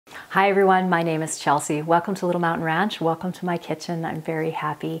Hi everyone, my name is Chelsea. Welcome to Little Mountain Ranch. Welcome to my kitchen. I'm very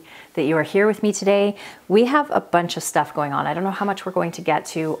happy that you are here with me today. We have a bunch of stuff going on. I don't know how much we're going to get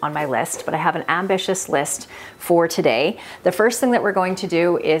to on my list, but I have an ambitious list for today. The first thing that we're going to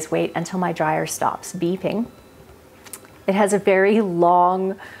do is wait until my dryer stops beeping. It has a very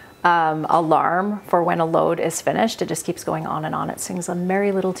long alarm for when a load is finished. It just keeps going on and on. It sings a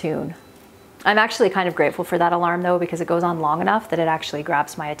merry little tune. I'm actually kind of grateful for that alarm though, because it goes on long enough that it actually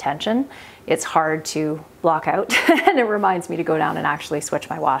grabs my attention. It's hard to block out and it reminds me to go down and actually switch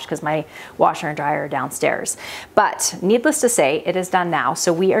my wash because my washer and dryer are downstairs. But needless to say, it is done now.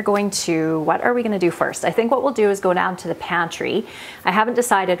 So we are going to, what are we going to do first? I think what we'll do is go down to the pantry. I haven't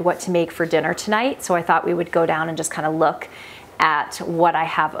decided what to make for dinner tonight, so I thought we would go down and just kind of look at what I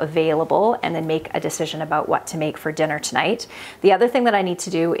have available and then make a decision about what to make for dinner tonight. The other thing that I need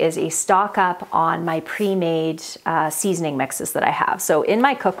to do is a stock up on my pre-made seasoning mixes that I have. So in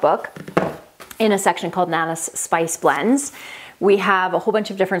my cookbook, in a section called Nana's Spice Blends, we have a whole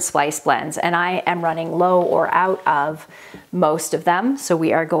bunch of different spice blends and I am running low or out of most of them. So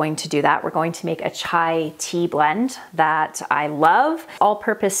we are going to do that. We're going to make a chai tea blend that I love.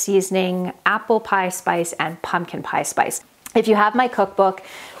 All-purpose seasoning, apple pie spice, and pumpkin pie spice. If you have my cookbook,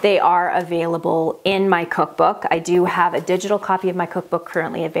 they are available in my cookbook. I do have a digital copy of my cookbook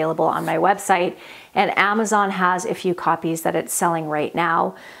currently available on my website, and Amazon has a few copies that it's selling right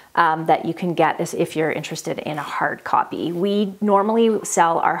now that you can get if you're interested in a hard copy. We normally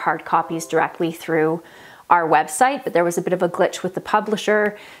sell our hard copies directly through our website, but there was a bit of a glitch with the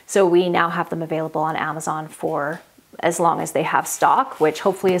publisher, so we now have them available on Amazon for as long as they have stock, which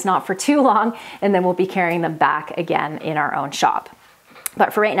hopefully is not for too long, and then we'll be carrying them back again in our own shop.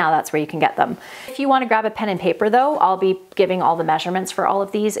 But for right now, that's where you can get them. If you want to grab a pen and paper though, I'll be giving all the measurements for all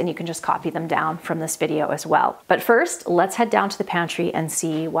of these and you can just copy them down from this video as well. But first, let's head down to the pantry and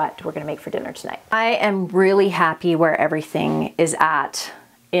see what we're going to make for dinner tonight. I am really happy where everything is at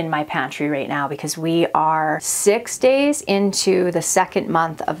in my pantry right now because we are 6 days into the second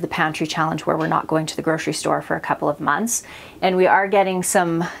month of the pantry challenge where we're not going to the grocery store for a couple of months, and we are getting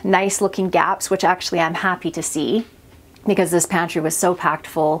some nice looking gaps, which actually I'm happy to see because this pantry was so packed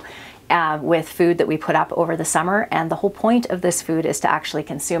full with food that we put up over the summer, and the whole point of this food is to actually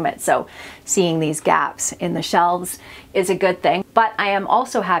consume it. So seeing these gaps in the shelves is a good thing. But I am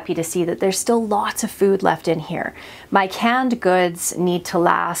also happy to see that there's still lots of food left in here. My canned goods need to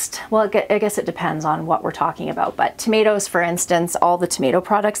last, well, I guess it depends on what we're talking about, but tomatoes, for instance, all the tomato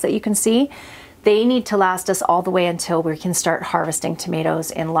products that you can see, they need to last us all the way until we can start harvesting tomatoes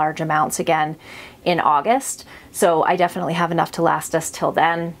in large amounts again in August. So I definitely have enough to last us till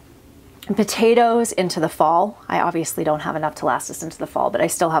then. Potatoes into the fall. I obviously don't have enough to last us into the fall, but I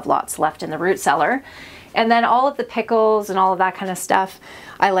still have lots left in the root cellar. And then all of the pickles and all of that kind of stuff,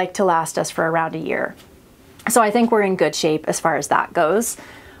 I like to last us for around a year. So I think we're in good shape as far as that goes.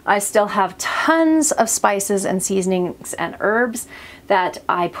 I still have tons of spices and seasonings and herbs that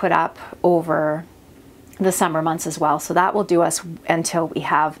I put up over the summer months as well. So that will do us until we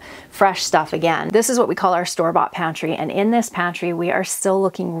have fresh stuff again. This is what we call our store-bought pantry. And in this pantry, we are still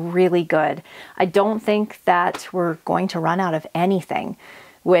looking really good. I don't think that we're going to run out of anything,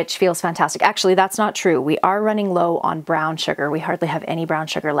 which feels fantastic. Actually, that's not true. We are running low on brown sugar. We hardly have any brown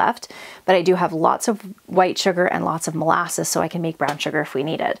sugar left, but I do have lots of white sugar and lots of molasses, so I can make brown sugar if we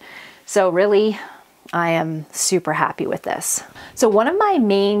need it. So really, I am super happy with this. So one of my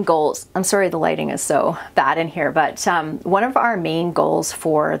main goals, I'm sorry the lighting is so bad in here, but one of our main goals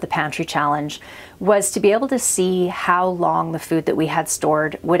for the pantry challenge was to be able to see how long the food that we had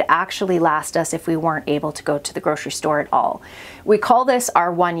stored would actually last us if we weren't able to go to the grocery store at all. We call this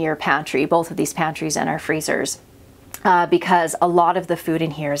our 1 year pantry, both of these pantries and our freezers, because a lot of the food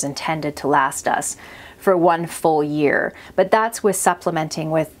in here is intended to last us for 1 full year, but that's with supplementing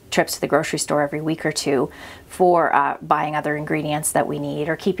with trips to the grocery store every week or two for buying other ingredients that we need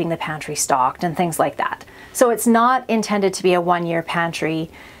or keeping the pantry stocked and things like that. So it's not intended to be a 1 year pantry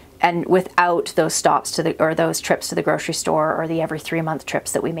and without those stops to the, or those trips to the grocery store or the every 3 month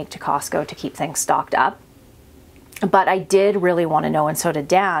trips that we make to Costco to keep things stocked up. But I did really want to know, and so did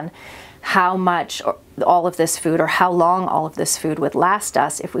Dan, how much all of this food or how long all of this food would last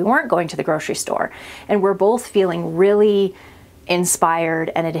us if we weren't going to the grocery store. And we're both feeling really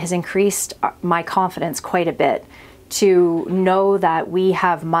inspired, and it has increased my confidence quite a bit to know that we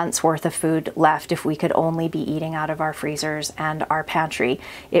have months worth of food left if we could only be eating out of our freezers and our pantry.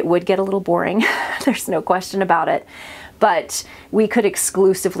 It would get a little boring, there's no question about it, but we could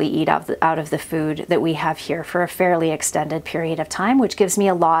exclusively eat out of the food that we have here for a fairly extended period of time, which gives me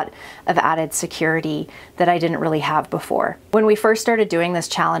a lot of added security that I didn't really have before. When we first started doing this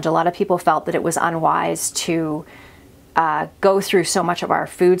challenge, a lot of people felt that it was unwise to go through so much of our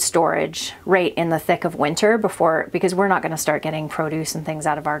food storage right in the thick of winter because we're not going to start getting produce and things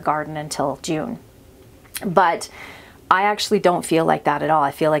out of our garden until June. But I actually don't feel like that at all.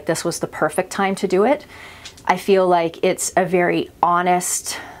 I feel like this was the perfect time to do it. I feel like it's a very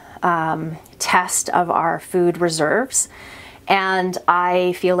honest test of our food reserves. And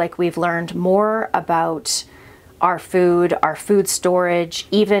I feel like we've learned more about our food storage,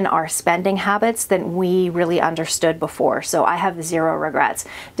 even our spending habits than we really understood before. So I have zero regrets.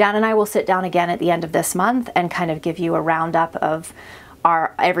 Dan and I will sit down again at the end of this month and kind of give you a roundup of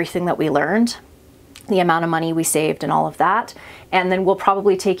everything that we learned, the amount of money we saved and all of that. And then we'll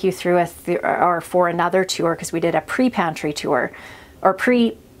probably take you through for another tour, because we did a pre-pantry tour or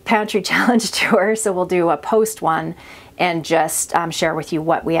pre-pantry challenge tour. So we'll do a post one and just share with you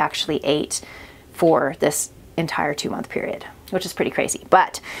what we actually ate for this entire 2-month period, which is pretty crazy.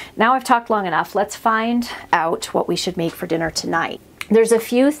 But now I've talked long enough. Let's find out what we should make for dinner tonight. There's a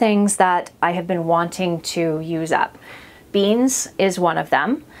few things that I have been wanting to use up. Beans is one of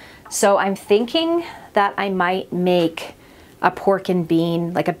them. So I'm thinking that I might make a pork and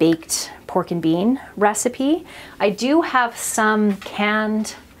bean, like a baked pork and bean recipe. I do have some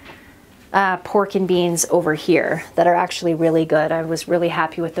canned pork and beans over here that are actually really good. I was really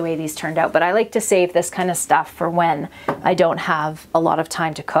happy with the way these turned out, but I like to save this kind of stuff for when I don't have a lot of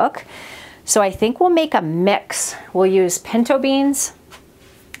time to cook. So I think we'll make a mix. We'll use pinto beans,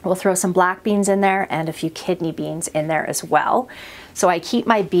 we'll throw some black beans in there and a few kidney beans in there as well. So I keep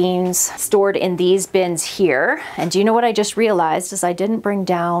my beans stored in these bins here. And do you know what I just realized is I didn't bring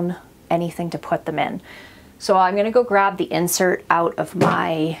down anything to put them in. So I'm gonna go grab the insert out of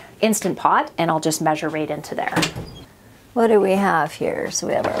my Instant Pot and I'll just measure right into there. What do we have here? So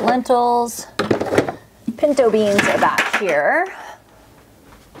we have our lentils, pinto beans are back here.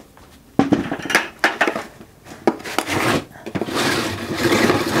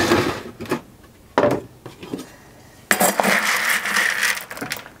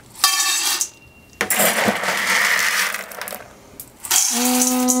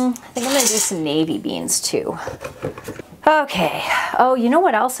 I think I'm gonna do some navy beans too. Okay, oh, you know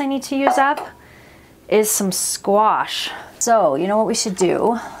what else I need to use up? Is some squash. So, you know what we should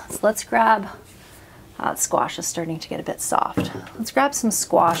do? So let's grab, the squash is starting to get a bit soft. Let's grab some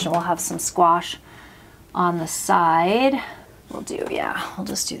squash and we'll have some squash on the side. We'll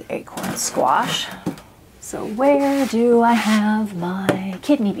just do the acorn squash. So where do I have my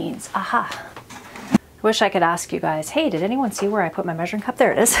kidney beans? Aha. I wish I could ask you guys, hey, did anyone see where I put my measuring cup?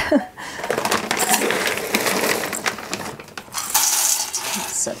 There it is.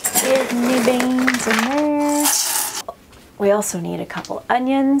 Some kidney beans in there. We also need a couple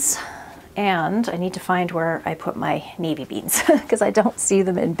onions, and I need to find where I put my navy beans because I don't see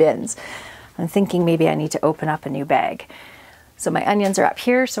them in bins. I'm thinking maybe I need to open up a new bag. So my onions are up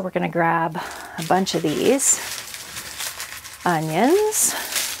here, so we're gonna grab a bunch of these onions.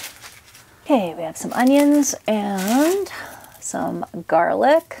 Okay, we have some onions and some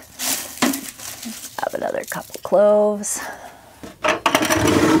garlic. Have another couple cloves.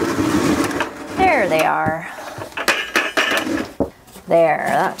 There they are. There,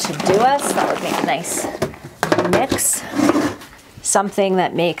 that should do us. That would make a nice mix. Something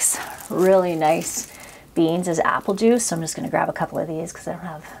that makes really nice beans is apple juice. So I'm just gonna grab a couple of these because I don't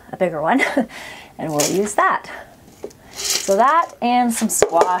have a bigger one. And we'll use that. So that and some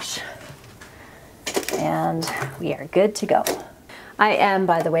squash. And we are good to go. I am,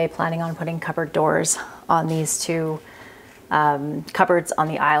 by the way, planning on putting cupboard doors on these two cupboards on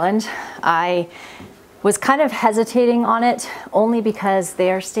the island. I was kind of hesitating on it only because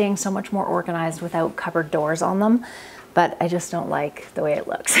they are staying so much more organized without cupboard doors on them, but I just don't like the way it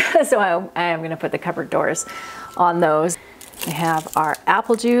looks. So I am gonna put the cupboard doors on those. We have our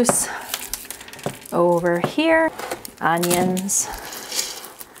apple juice over here, onions,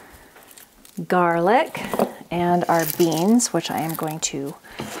 garlic, and our beans, which I am going to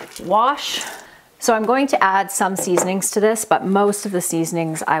wash. So I'm going to add some seasonings to this, but most of the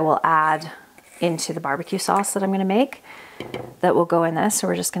seasonings I will add into the barbecue sauce that I'm gonna make that will go in this. So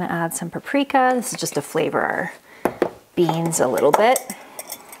we're just gonna add some paprika. This is just to flavor our beans a little bit.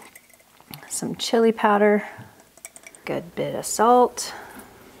 Some chili powder, good bit of salt,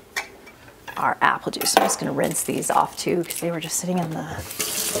 our apple juice. I'm just gonna rinse these off too because they were just sitting in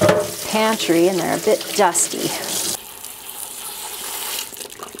the pantry and they're a bit dusty.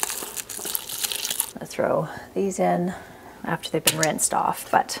 I'll throw these in after they've been rinsed off,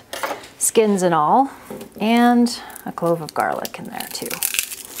 but skins and all, and a clove of garlic in there too.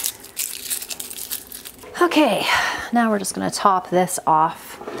 Okay, now we're just gonna top this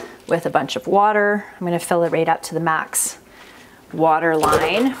off with a bunch of water. I'm gonna fill it right up to the max water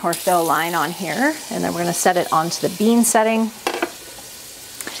line or fill line on here, and then we're gonna set it onto the bean setting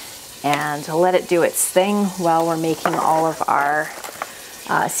and let it do its thing while we're making all of our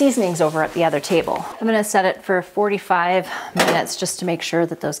seasonings over at the other table. I'm gonna set it for 45 minutes just to make sure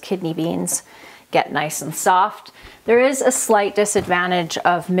that those kidney beans get nice and soft. There is a slight disadvantage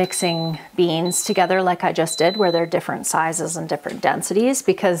of mixing beans together like I just did, where they're different sizes and different densities,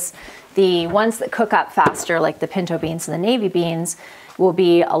 because the ones that cook up faster, like the pinto beans and the navy beans, will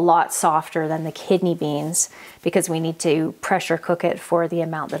be a lot softer than the kidney beans because we need to pressure cook it for the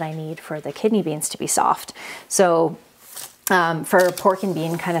amount that I need for the kidney beans to be soft. So for a pork and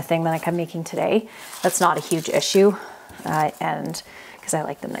bean kind of thing that I'm making today, that's not a huge issue, and because I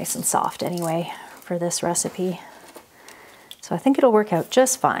like them nice and soft anyway for this recipe. So I think it'll work out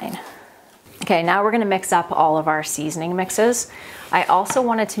just fine. Okay, now we're gonna mix up all of our seasoning mixes. I also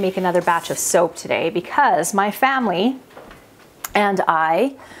wanted to make another batch of soap today because my family and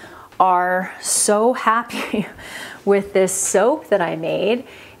I are so happy with this soap that I made.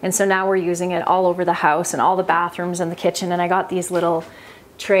 And so now we're using it all over the house and all the bathrooms and the kitchen. And I got these little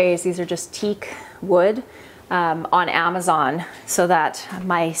trays. These are just teak wood on Amazon so that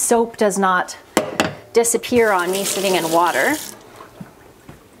my soap does not disappear on me sitting in water.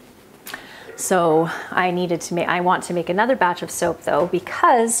 So I want to make another batch of soap though,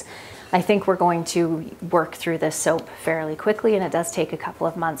 because I think we're going to work through this soap fairly quickly, and it does take a couple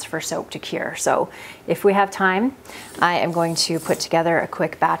of months for soap to cure. So if we have time, I am going to put together a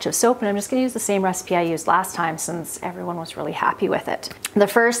quick batch of soap, and I'm just gonna use the same recipe I used last time since everyone was really happy with it. The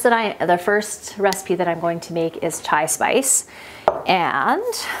first recipe that I'm going to make is chai spice, and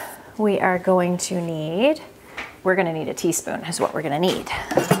we are going to need, we're gonna need a teaspoon is what we're gonna need.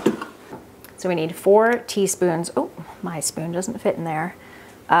 So we need 4 teaspoons, oh, my spoon doesn't fit in there,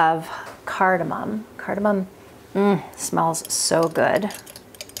 of cardamom. Cardamom smells so good.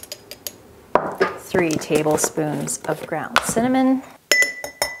 3 tablespoons of ground cinnamon.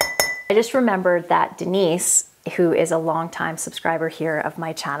 I just remembered that Denise, who is a longtime subscriber here of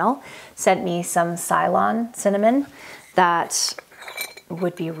my channel, sent me some Ceylon cinnamon that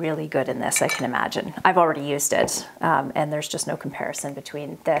would be really good in this, I can imagine. I've already used it, and there's just no comparison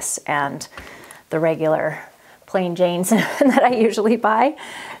between this and the regular plain Jane cinnamon that I usually buy.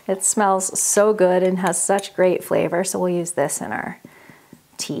 It smells so good and has such great flavor, so we'll use this in our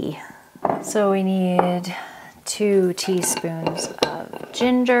tea. So we need 2 teaspoons of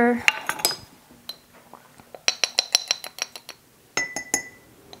ginger,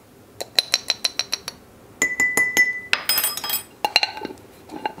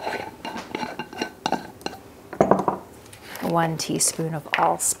 1 teaspoon of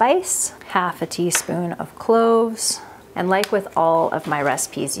allspice, 1/2 teaspoon of cloves, and like with all of my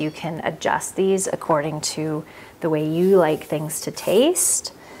recipes, you can adjust these according to the way you like things to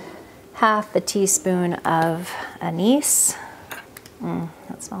taste. 1/2 teaspoon of anise,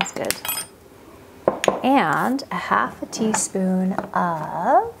 that smells good, and 1/2 teaspoon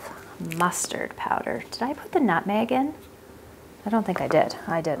of mustard powder. Did I put the nutmeg in? I don't think I did.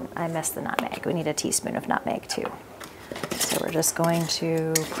 I didn't. I missed the nutmeg. We need a teaspoon of nutmeg too. So we're just going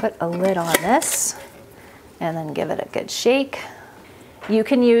to put a lid on this and then give it a good shake. You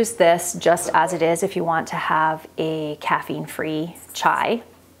can use this just as it is if you want to have a caffeine-free chai.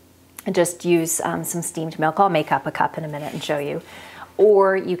 And just use some steamed milk. I'll make up a cup in a minute and show you.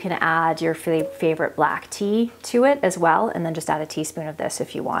 Or you can add your favorite black tea to it as well, and then just add a teaspoon of this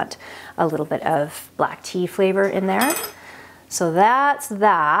if you want a little bit of black tea flavor in there. So that's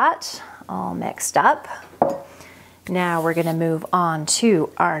that all mixed up. Now we're gonna move on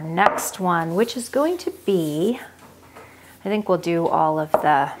to our next one, which is going to be, I think we'll do all of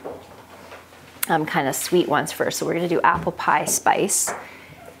the kind of sweet ones first. So we're gonna do apple pie spice.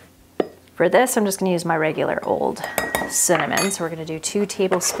 For this, I'm just gonna use my regular old cinnamon. So we're gonna do 2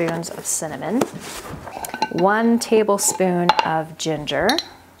 tablespoons of cinnamon, 1 tablespoon of ginger,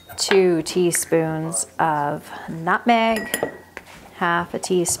 2 teaspoons of nutmeg, 1/2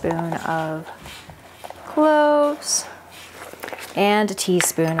 teaspoon of cloves, and a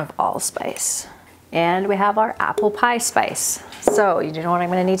teaspoon of allspice. And we have our apple pie spice. So you know what I'm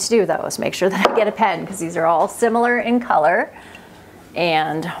gonna need to do though is make sure that I get a pen because these are all similar in color.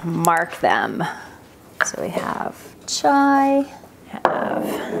 and mark them. So we have chai,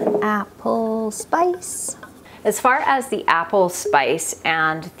 have apple spice. As far as the apple spice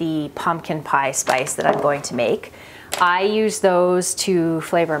and the pumpkin pie spice that I'm going to make, I use those to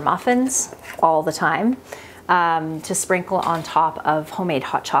flavor muffins all the time, to sprinkle on top of homemade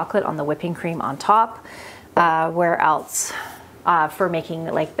hot chocolate on the whipping cream on top. Where else? For making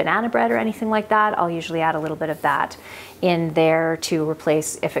like banana bread or anything like that, I'll usually add a little bit of that in there to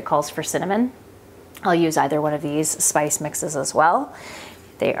replace if it calls for cinnamon. I'll use either one of these spice mixes as well.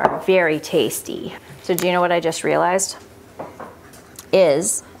 They are very tasty. So do you know what I just realized?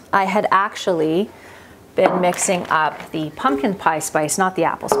 Is I had actually been mixing up the pumpkin pie spice, not the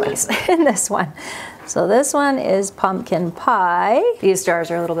apple spice, in this one. So this one is pumpkin pie. These jars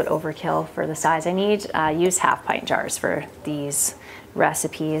are a little bit overkill for the size I need. Use 1/2 pint jars for these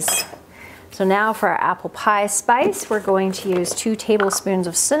recipes. So now for our apple pie spice, we're going to use 2 tablespoons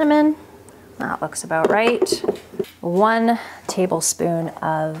of cinnamon. That looks about right. 1 tablespoon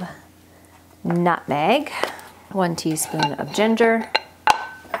of nutmeg, 1 teaspoon of ginger,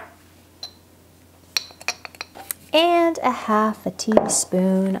 and 1/2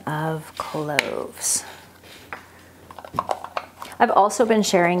 teaspoon of cloves. I've also been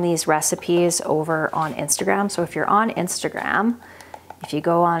sharing these recipes over on Instagram. So if you're on Instagram, if you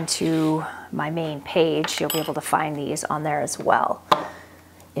go onto my main page, you'll be able to find these on there as well.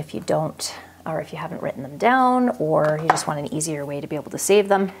 If you don't, or if you haven't written them down, or you just want an easier way to be able to save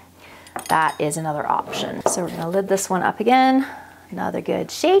them, that is another option. So we're gonna lid this one up again. Another good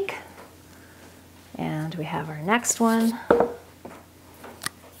shake. And we have our next one.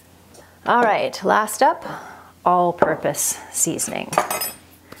 All right, last up, all-purpose seasoning.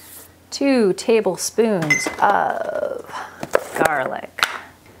 2 tablespoons of garlic.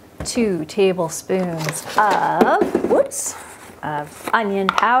 2 tablespoons of onion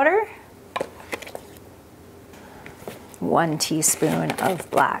powder. 1 teaspoon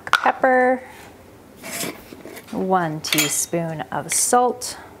of black pepper. 1 teaspoon of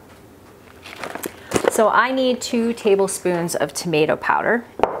salt. So I need 2 tablespoons of tomato powder,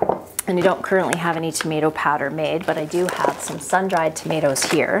 and I don't currently have any tomato powder made, but I do have some sun-dried tomatoes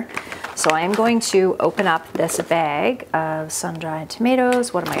here. So I am going to open up this bag of sun-dried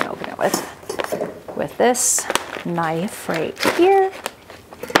tomatoes. What am I gonna open it with? With this knife right here.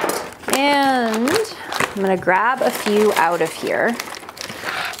 And I'm gonna grab a few out of here,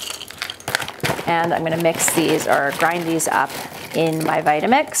 and I'm gonna mix these or grind these up in my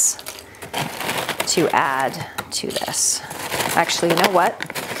Vitamix to add to this. Actually, you know what?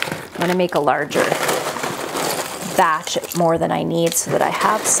 I'm gonna make a larger batch, more than I need, so that I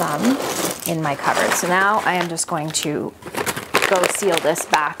have some in my cupboard. So now I am just going to go seal this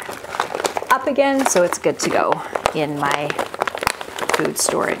back up again so it's good to go in my food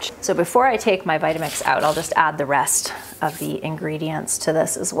storage. So before I take my Vitamix out, I'll just add the rest of the ingredients to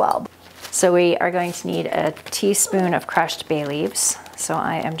this as well. So we are going to need a teaspoon of crushed bay leaves. So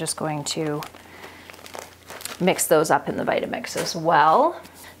I am just going to mix those up in the Vitamix as well.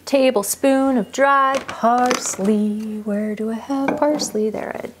 Tablespoon of dried parsley. Where do I have parsley?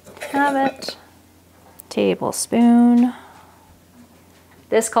 There I have it. Tablespoon.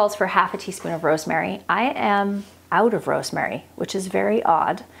 This calls for 1/2 teaspoon of rosemary. I am out of rosemary, which is very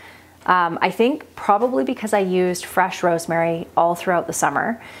odd. I think probably because I used fresh rosemary all throughout the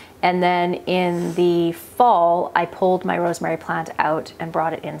summer. And then in the fall, I pulled my rosemary plant out and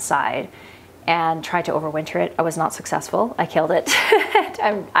brought it inside and tried to overwinter it. I was not successful. I killed it.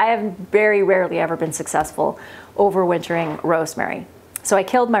 I have very rarely ever been successful overwintering rosemary. So I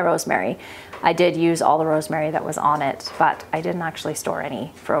killed my rosemary. I did use all the rosemary that was on it, but I didn't actually store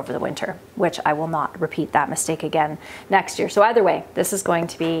any for over the winter, which I will not repeat that mistake again next year. So either way, this is going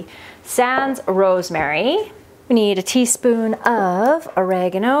to be sans rosemary. We need a teaspoon of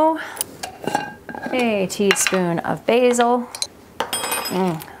oregano, a teaspoon of basil.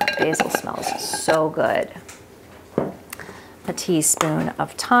 Basil smells so good. A teaspoon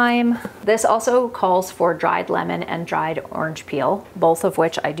of thyme. This also calls for dried lemon and dried orange peel, both of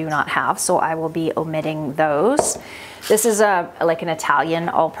which I do not have, so I will be omitting those. This is like an Italian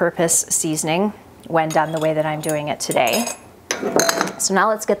all-purpose seasoning when done the way that I'm doing it today. So now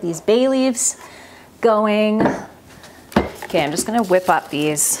let's get these bay leaves going. Okay, I'm just gonna whip up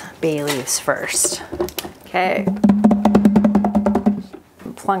these bay leaves first. Okay.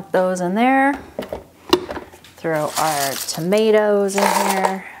 Plunk those in there. Throw our tomatoes in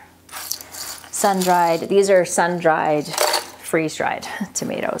here. Sun-dried, these are sun-dried, freeze-dried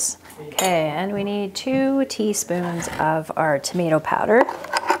tomatoes. Okay, and we need 2 teaspoons of our tomato powder.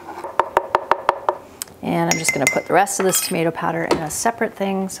 And I'm just gonna put the rest of this tomato powder in a separate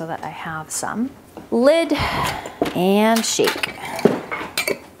thing so that I have some. Lid and shake.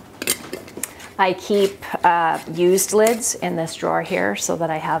 I keep used lids in this drawer here so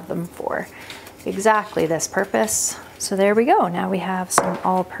that I have them for exactly this purpose. So there we go. Now we have some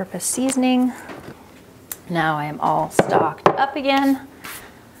all-purpose seasoning. Now I am all stocked up again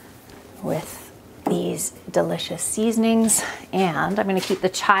with these delicious seasonings. And I'm gonna keep the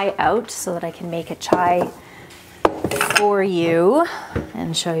chai out so that I can make a chai for you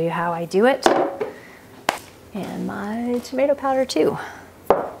and show you how I do it. And my tomato powder too.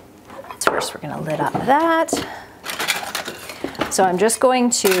 First, we're gonna lid up that. So I'm just going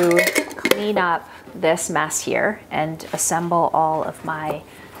to clean up this mess here and assemble all of my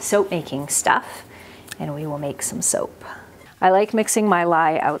soap making stuff, and we will make some soap. I like mixing my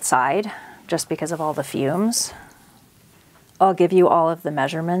lye outside just because of all the fumes. I'll give you all of the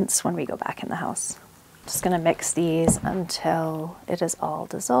measurements when we go back in the house. Just gonna mix these until it is all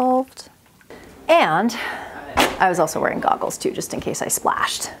dissolved. And I was also wearing goggles too, just in case I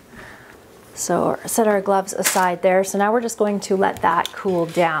splashed. So set our gloves aside there. So now we're just going to let that cool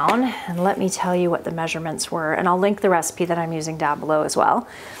down, and let me tell you what the measurements were. And I'll link the recipe that I'm using down below as well.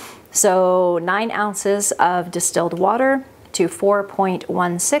 So 9 ounces of distilled water to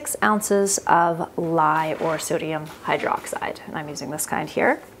 4.16 ounces of lye or sodium hydroxide. And I'm using this kind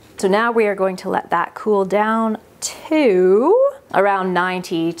here. So now we are going to let that cool down to around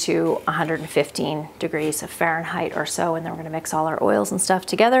 90 to 115 degrees of Fahrenheit or so. And then we're gonna mix all our oils and stuff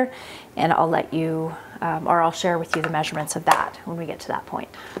together, and I'll let you, or I'll share with you the measurements of that when we get to that point.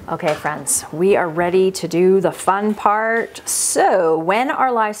 Okay, friends, we are ready to do the fun part. So when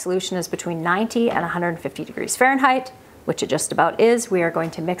our lye solution is between 90 and 150 degrees Fahrenheit, which it just about is, we are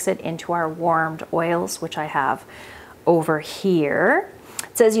going to mix it into our warmed oils, which I have over here.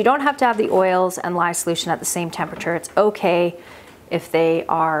 It says you don't have to have the oils and lye solution at the same temperature. It's okay if they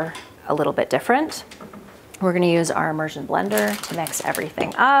are a little bit different. We're gonna use our immersion blender to mix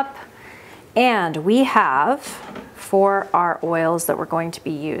everything up. And we have, for our oils that we're going to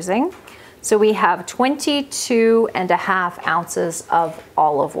be using, so we have 22.5 ounces of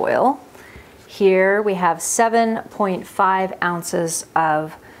olive oil. Here we have 7.5 ounces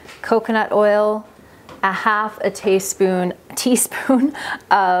of coconut oil, a half a teaspoon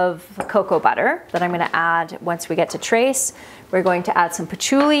of cocoa butter that I'm gonna add once we get to trace. We're going to add some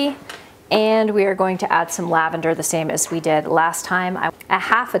patchouli, and we are going to add some lavender, the same as we did last time. A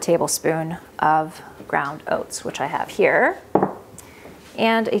half a tablespoon of ground oats, which I have here,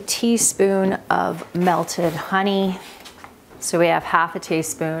 and a teaspoon of melted honey. So we have half a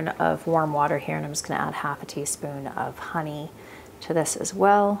teaspoon of warm water here, and I'm just gonna add half a teaspoon of honey to this as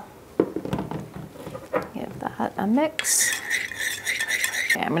well. Give that a mix.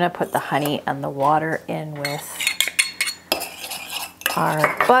 Okay, I'm gonna put the honey and the water in with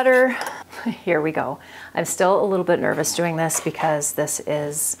our butter. Here we go. I'm still a little bit nervous doing this because this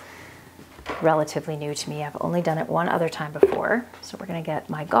is relatively new to me. I've only done it one other time before. So we're gonna get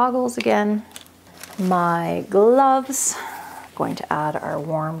my goggles again, my gloves. Going to add our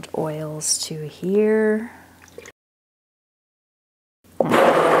warmed oils to here.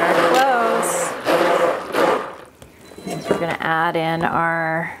 Close. So we're gonna add in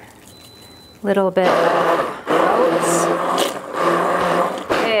our little bit of oats.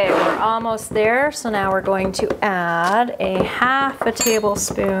 Okay, we're almost there. So now we're going to add a half a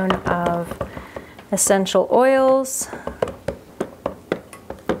tablespoon of essential oils.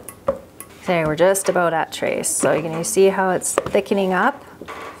 Okay, we're just about at trace. So you see how it's thickening up?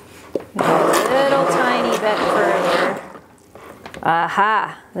 A little tiny bit further.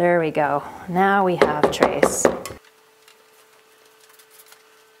 Aha, there we go. Now we have trace.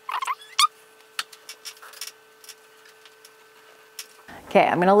 Okay,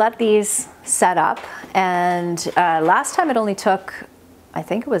 I'm gonna let these set up. And last time it only took, I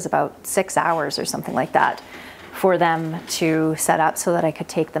think it was about 6 hours or something like that for them to set up so that I could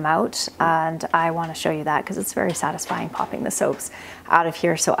take them out. And I wanna show you that because it's very satisfying popping the soaps out of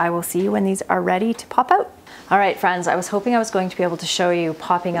here. So I will see you when these are ready to pop out. All right, friends, I was hoping I was going to be able to show you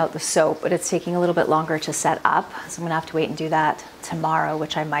popping out the soap, but it's taking a little bit longer to set up. So I'm gonna have to wait and do that tomorrow,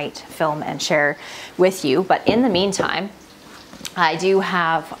 which I might film and share with you. But in the meantime, I do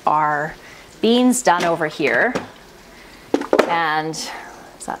have our beans done over here. And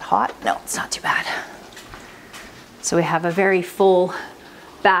is that hot? No, it's not too bad. So we have a very full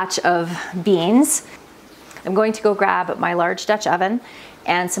batch of beans. I'm going to go grab my large Dutch oven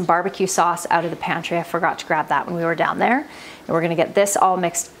and some barbecue sauce out of the pantry. I forgot to grab that when we were down there. And we're gonna get this all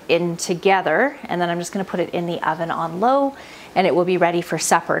mixed in together, and then I'm just gonna put it in the oven on low, and it will be ready for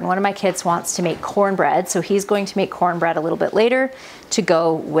supper. And one of my kids wants to make cornbread, so he's going to make cornbread a little bit later to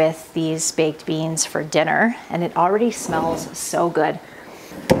go with these baked beans for dinner. And it already smells so good.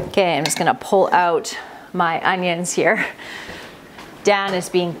 Okay, I'm just gonna pull out my onions here. Dan is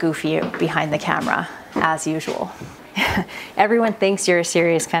being goofy behind the camera, as usual. Everyone thinks you're a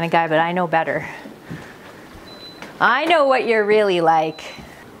serious kind of guy, but I know better. I know what you're really like.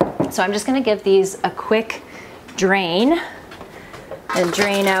 So I'm just gonna give these a quick drain and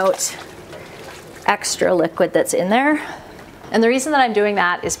drain out extra liquid that's in there. And the reason that I'm doing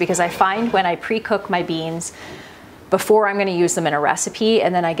that is because I find when I pre-cook my beans before I'm gonna use them in a recipe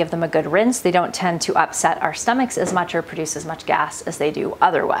and then I give them a good rinse, they don't tend to upset our stomachs as much or produce as much gas as they do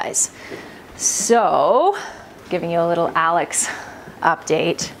otherwise. So, giving you a little Alex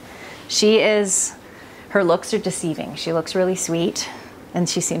update. Her looks are deceiving. She looks really sweet, and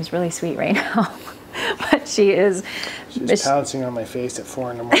she seems really sweet right now. But she's pouncing on my face at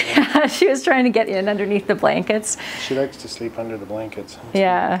 4 in the morning. She was trying to get in underneath the blankets. She likes to sleep under the blankets.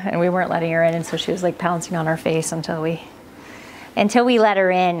 Yeah, and we weren't letting her in, and so she was like pouncing on our face until we let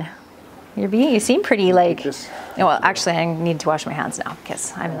her in. You seem pretty like. Well, actually, I need to wash my hands now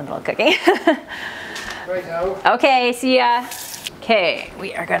because I'm in the middle of cooking. Right now. Okay, see ya. Okay,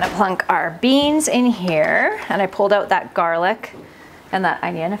 we are gonna plunk our beans in here, and I pulled out that garlic and that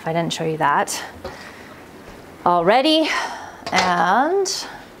onion, if I didn't show you that already. And,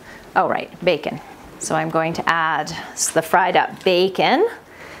 oh right, bacon. So I'm going to add the fried up bacon.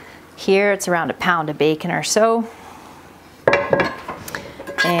 Here it's around a pound of bacon or so.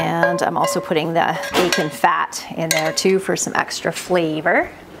 And I'm also putting the bacon fat in there too for some extra flavor.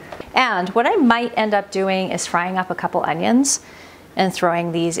 And what I might end up doing is frying up a couple onions and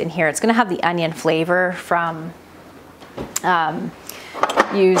throwing these in here. It's gonna have the onion flavor from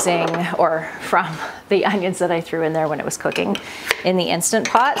from the onions that I threw in there when it was cooking in the Instant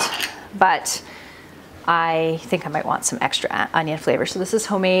Pot, but I think I might want some extra onion flavor. So this is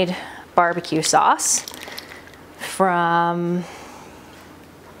homemade barbecue sauce from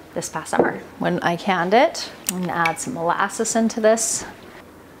this past summer when I canned it. I'm gonna add some molasses into this.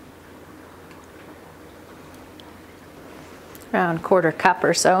 Around 1/4 cup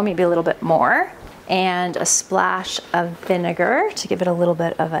or so, maybe a little bit more. And a splash of vinegar to give it a little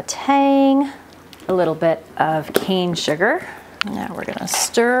bit of a tang. A little bit of cane sugar. Now we're gonna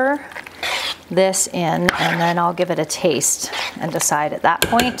stir this in, and then I'll give it a taste and decide at that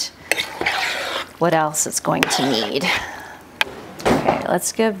point what else it's going to need. Okay,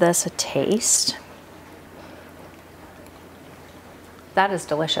 let's give this a taste. That is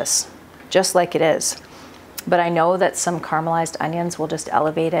delicious, just like it is. But I know that some caramelized onions will just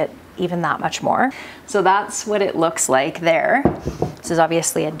elevate it even that much more. So that's what it looks like there. This is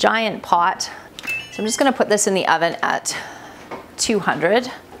obviously a giant pot. So I'm just gonna put this in the oven at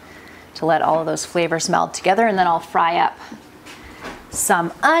 200 to let all of those flavors meld together, and then I'll fry up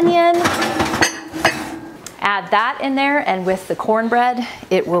some onion, add that in there, and with the cornbread,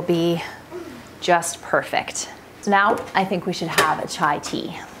 it will be just perfect. So now I think we should have a chai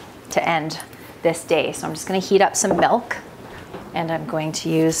tea to end this day. So I'm just gonna heat up some milk, and I'm going to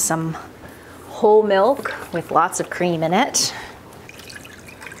use some whole milk with lots of cream in it.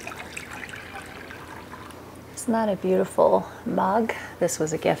 Isn't that a beautiful mug? This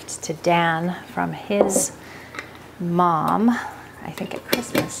was a gift to Dan from his mom, I think at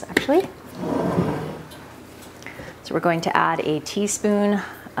Christmas actually. So we're going to add a teaspoon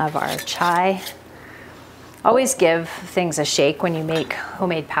of our chai. Always give things a shake when you make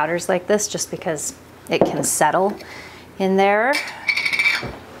homemade powders like this, just because it can settle in there.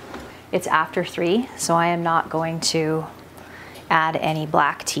 It's after 3, so I am not going to add any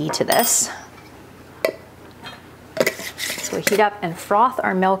black tea to this. So we heat up and froth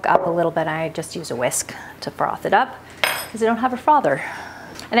our milk up a little bit. I just use a whisk to froth it up because I don't have a frother.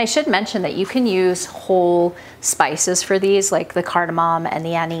 And I should mention that you can use whole spices for these, like the cardamom and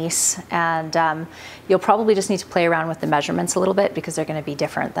the anise, and you'll probably just need to play around with the measurements a little bit because they're going to be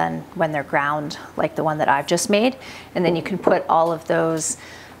different than when they're ground, like the one that I've just made. And then you can put all of those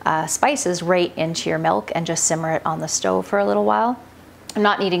spices right into your milk and just simmer it on the stove for a little while. I'm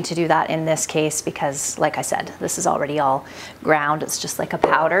not needing to do that in this case because, like I said, this is already all ground. It's just like a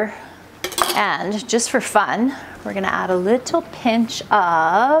powder. And just for fun, we're gonna add a little pinch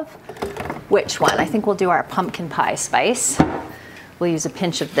of, which one? I think we'll do our pumpkin pie spice. We'll use a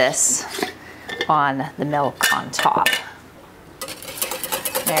pinch of this on the milk on top.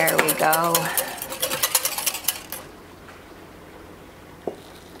 There we go.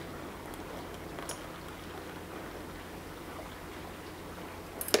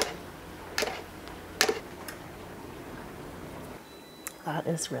 That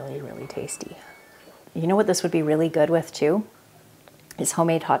is really, really tasty. You know what this would be really good with too? Is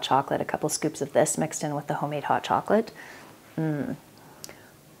homemade hot chocolate. A couple scoops of this mixed in with the homemade hot chocolate. I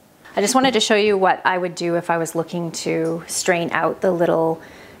just wanted to show you what I would do if I was looking to strain out the little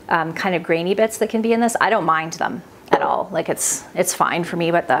kind of grainy bits that can be in this. I don't mind them at all. Like it's fine for me,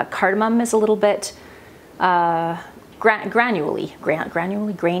 but the cardamom is a little bit granularly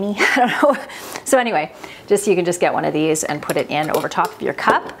grainy. I don't know. So anyway, you can just get one of these and put it in over top of your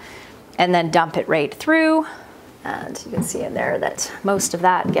cup and then dump it right through. And you can see in there that most of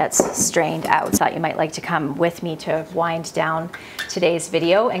that gets strained out. So you might like to come with me to wind down today's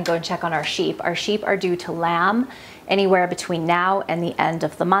video and go and check on our sheep. Our sheep are due to lamb anywhere between now and the end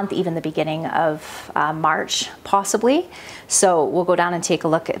of the month, even the beginning of March, possibly. So we'll go down and take a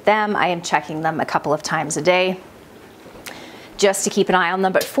look at them. I am checking them a couple of times a day just to keep an eye on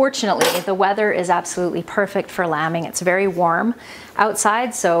them. But fortunately, the weather is absolutely perfect for lambing. It's very warm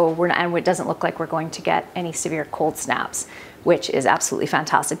outside, so and it doesn't look like we're going to get any severe cold snaps, which is absolutely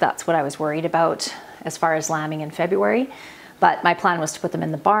fantastic. That's what I was worried about as far as lambing in February. But my plan was to put them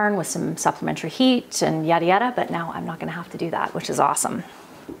in the barn with some supplementary heat and yada yada, but now I'm not gonna have to do that, which is awesome.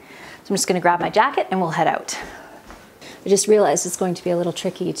 So I'm just gonna grab my jacket and we'll head out. I just realized it's going to be a little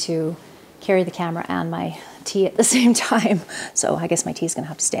tricky to carry the camera and my tea at the same time. So I guess my tea is gonna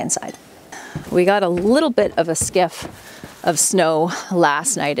have to stay inside. We got a little bit of a skiff of snow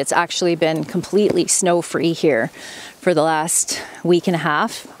last night. It's actually been completely snow-free here for the last week and a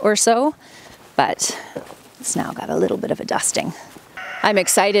half or so, but it's now got a little bit of a dusting. I'm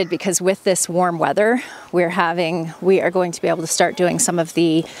excited because with this warm weather, we are going to be able to start doing some of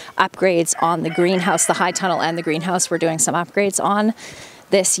the upgrades on the greenhouse, the high tunnel and the greenhouse. We're doing some upgrades on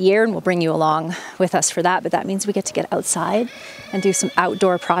this year, and we'll bring you along with us for that. But that means we get to get outside and do some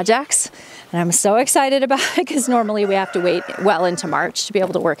outdoor projects. And I'm so excited about it because normally we have to wait well into March to be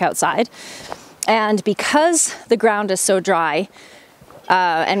able to work outside. And because the ground is so dry,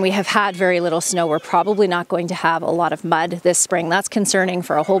 and we have had very little snow, we're probably not going to have a lot of mud this spring. That's concerning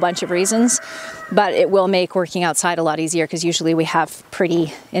for a whole bunch of reasons, but it will make working outside a lot easier because usually we have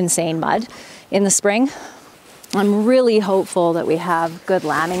pretty insane mud in the spring. I'm really hopeful that we have good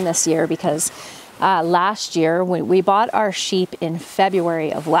lambing this year because last year we bought our sheep in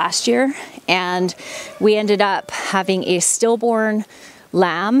February of last year, and we ended up having a stillborn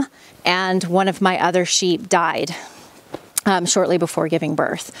lamb, and one of my other sheep died shortly before giving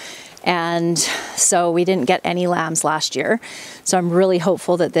birth. And so we didn't get any lambs last year. So I'm really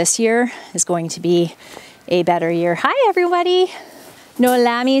hopeful that this year is going to be a better year. Hi everybody. No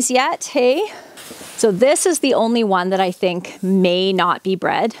lammies yet, hey? So this is the only one that I think may not be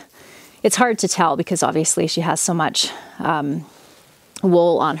bred. It's hard to tell because obviously she has so much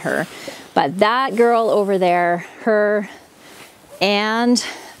wool on her. But that girl over there, her, and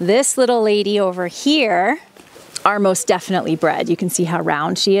this little lady over here are most definitely bred. You can see how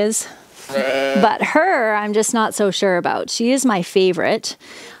round she is. But her, I'm just not so sure about. She is my favorite.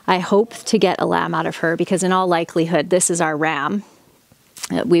 I hope to get a lamb out of her because in all likelihood, this is our ram.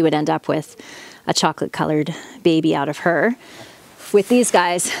 We would end up with a chocolate colored baby out of her. With these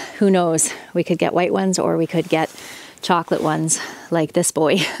guys, who knows? We could get white ones or we could get chocolate ones like this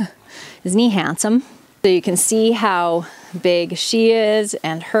boy. Isn't he handsome? So you can see how big she is,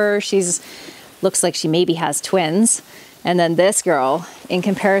 and her, looks like she maybe has twins. And then this girl, in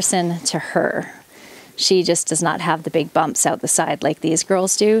comparison to her, she just does not have the big bumps out the side like these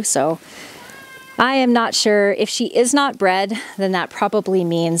girls do. So I am not sure. If she is not bred, then that probably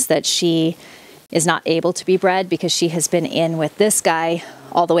means that she is not able to be bred because she has been in with this guy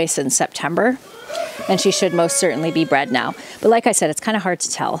all the way since September, and she should most certainly be bred now. But like I said, it's kind of hard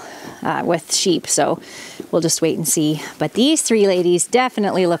to tell with sheep, so we'll just wait and see. But these three ladies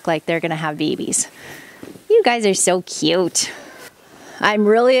definitely look like they're gonna have babies. You guys are so cute. I'm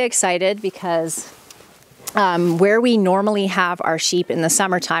really excited because where we normally have our sheep in the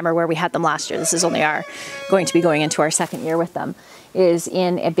summertime, or where we had them last year, this is only going to be going into our second year with them, is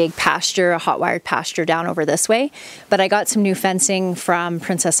in a big pasture, a hot wired pasture down over this way. But I got some new fencing from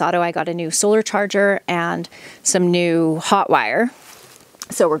Princess Auto. I got a new solar charger and some new hot wire.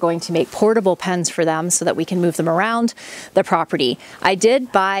 So we're going to make portable pens for them so that we can move them around the property. I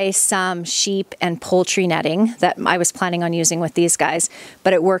did buy some sheep and poultry netting that I was planning on using with these guys,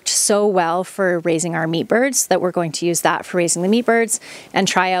 but it worked so well for raising our meat birds that we're going to use that for raising the meat birds and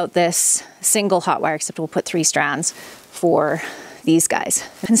try out this single hot wire, except we'll put 3 strands for these guys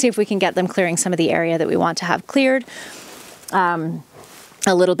and see if we can get them clearing some of the area that we want to have cleared a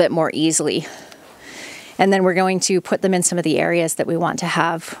little bit more easily. And then we're going to put them in some of the areas that we want to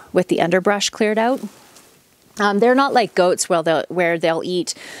have with the underbrush cleared out. They're not like goats where they'll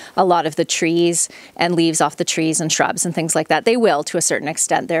eat a lot of the trees and leaves off the trees and shrubs and things like that. They will to a certain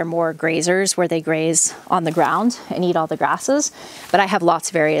extent. They're more grazers where they graze on the ground and eat all the grasses. But I have lots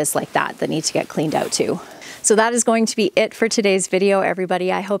of areas like that need to get cleaned out too. So that is going to be it for today's video,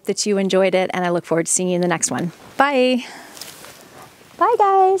 everybody. I hope that you enjoyed it and I look forward to seeing you in the next one. Bye. Bye,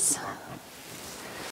 guys.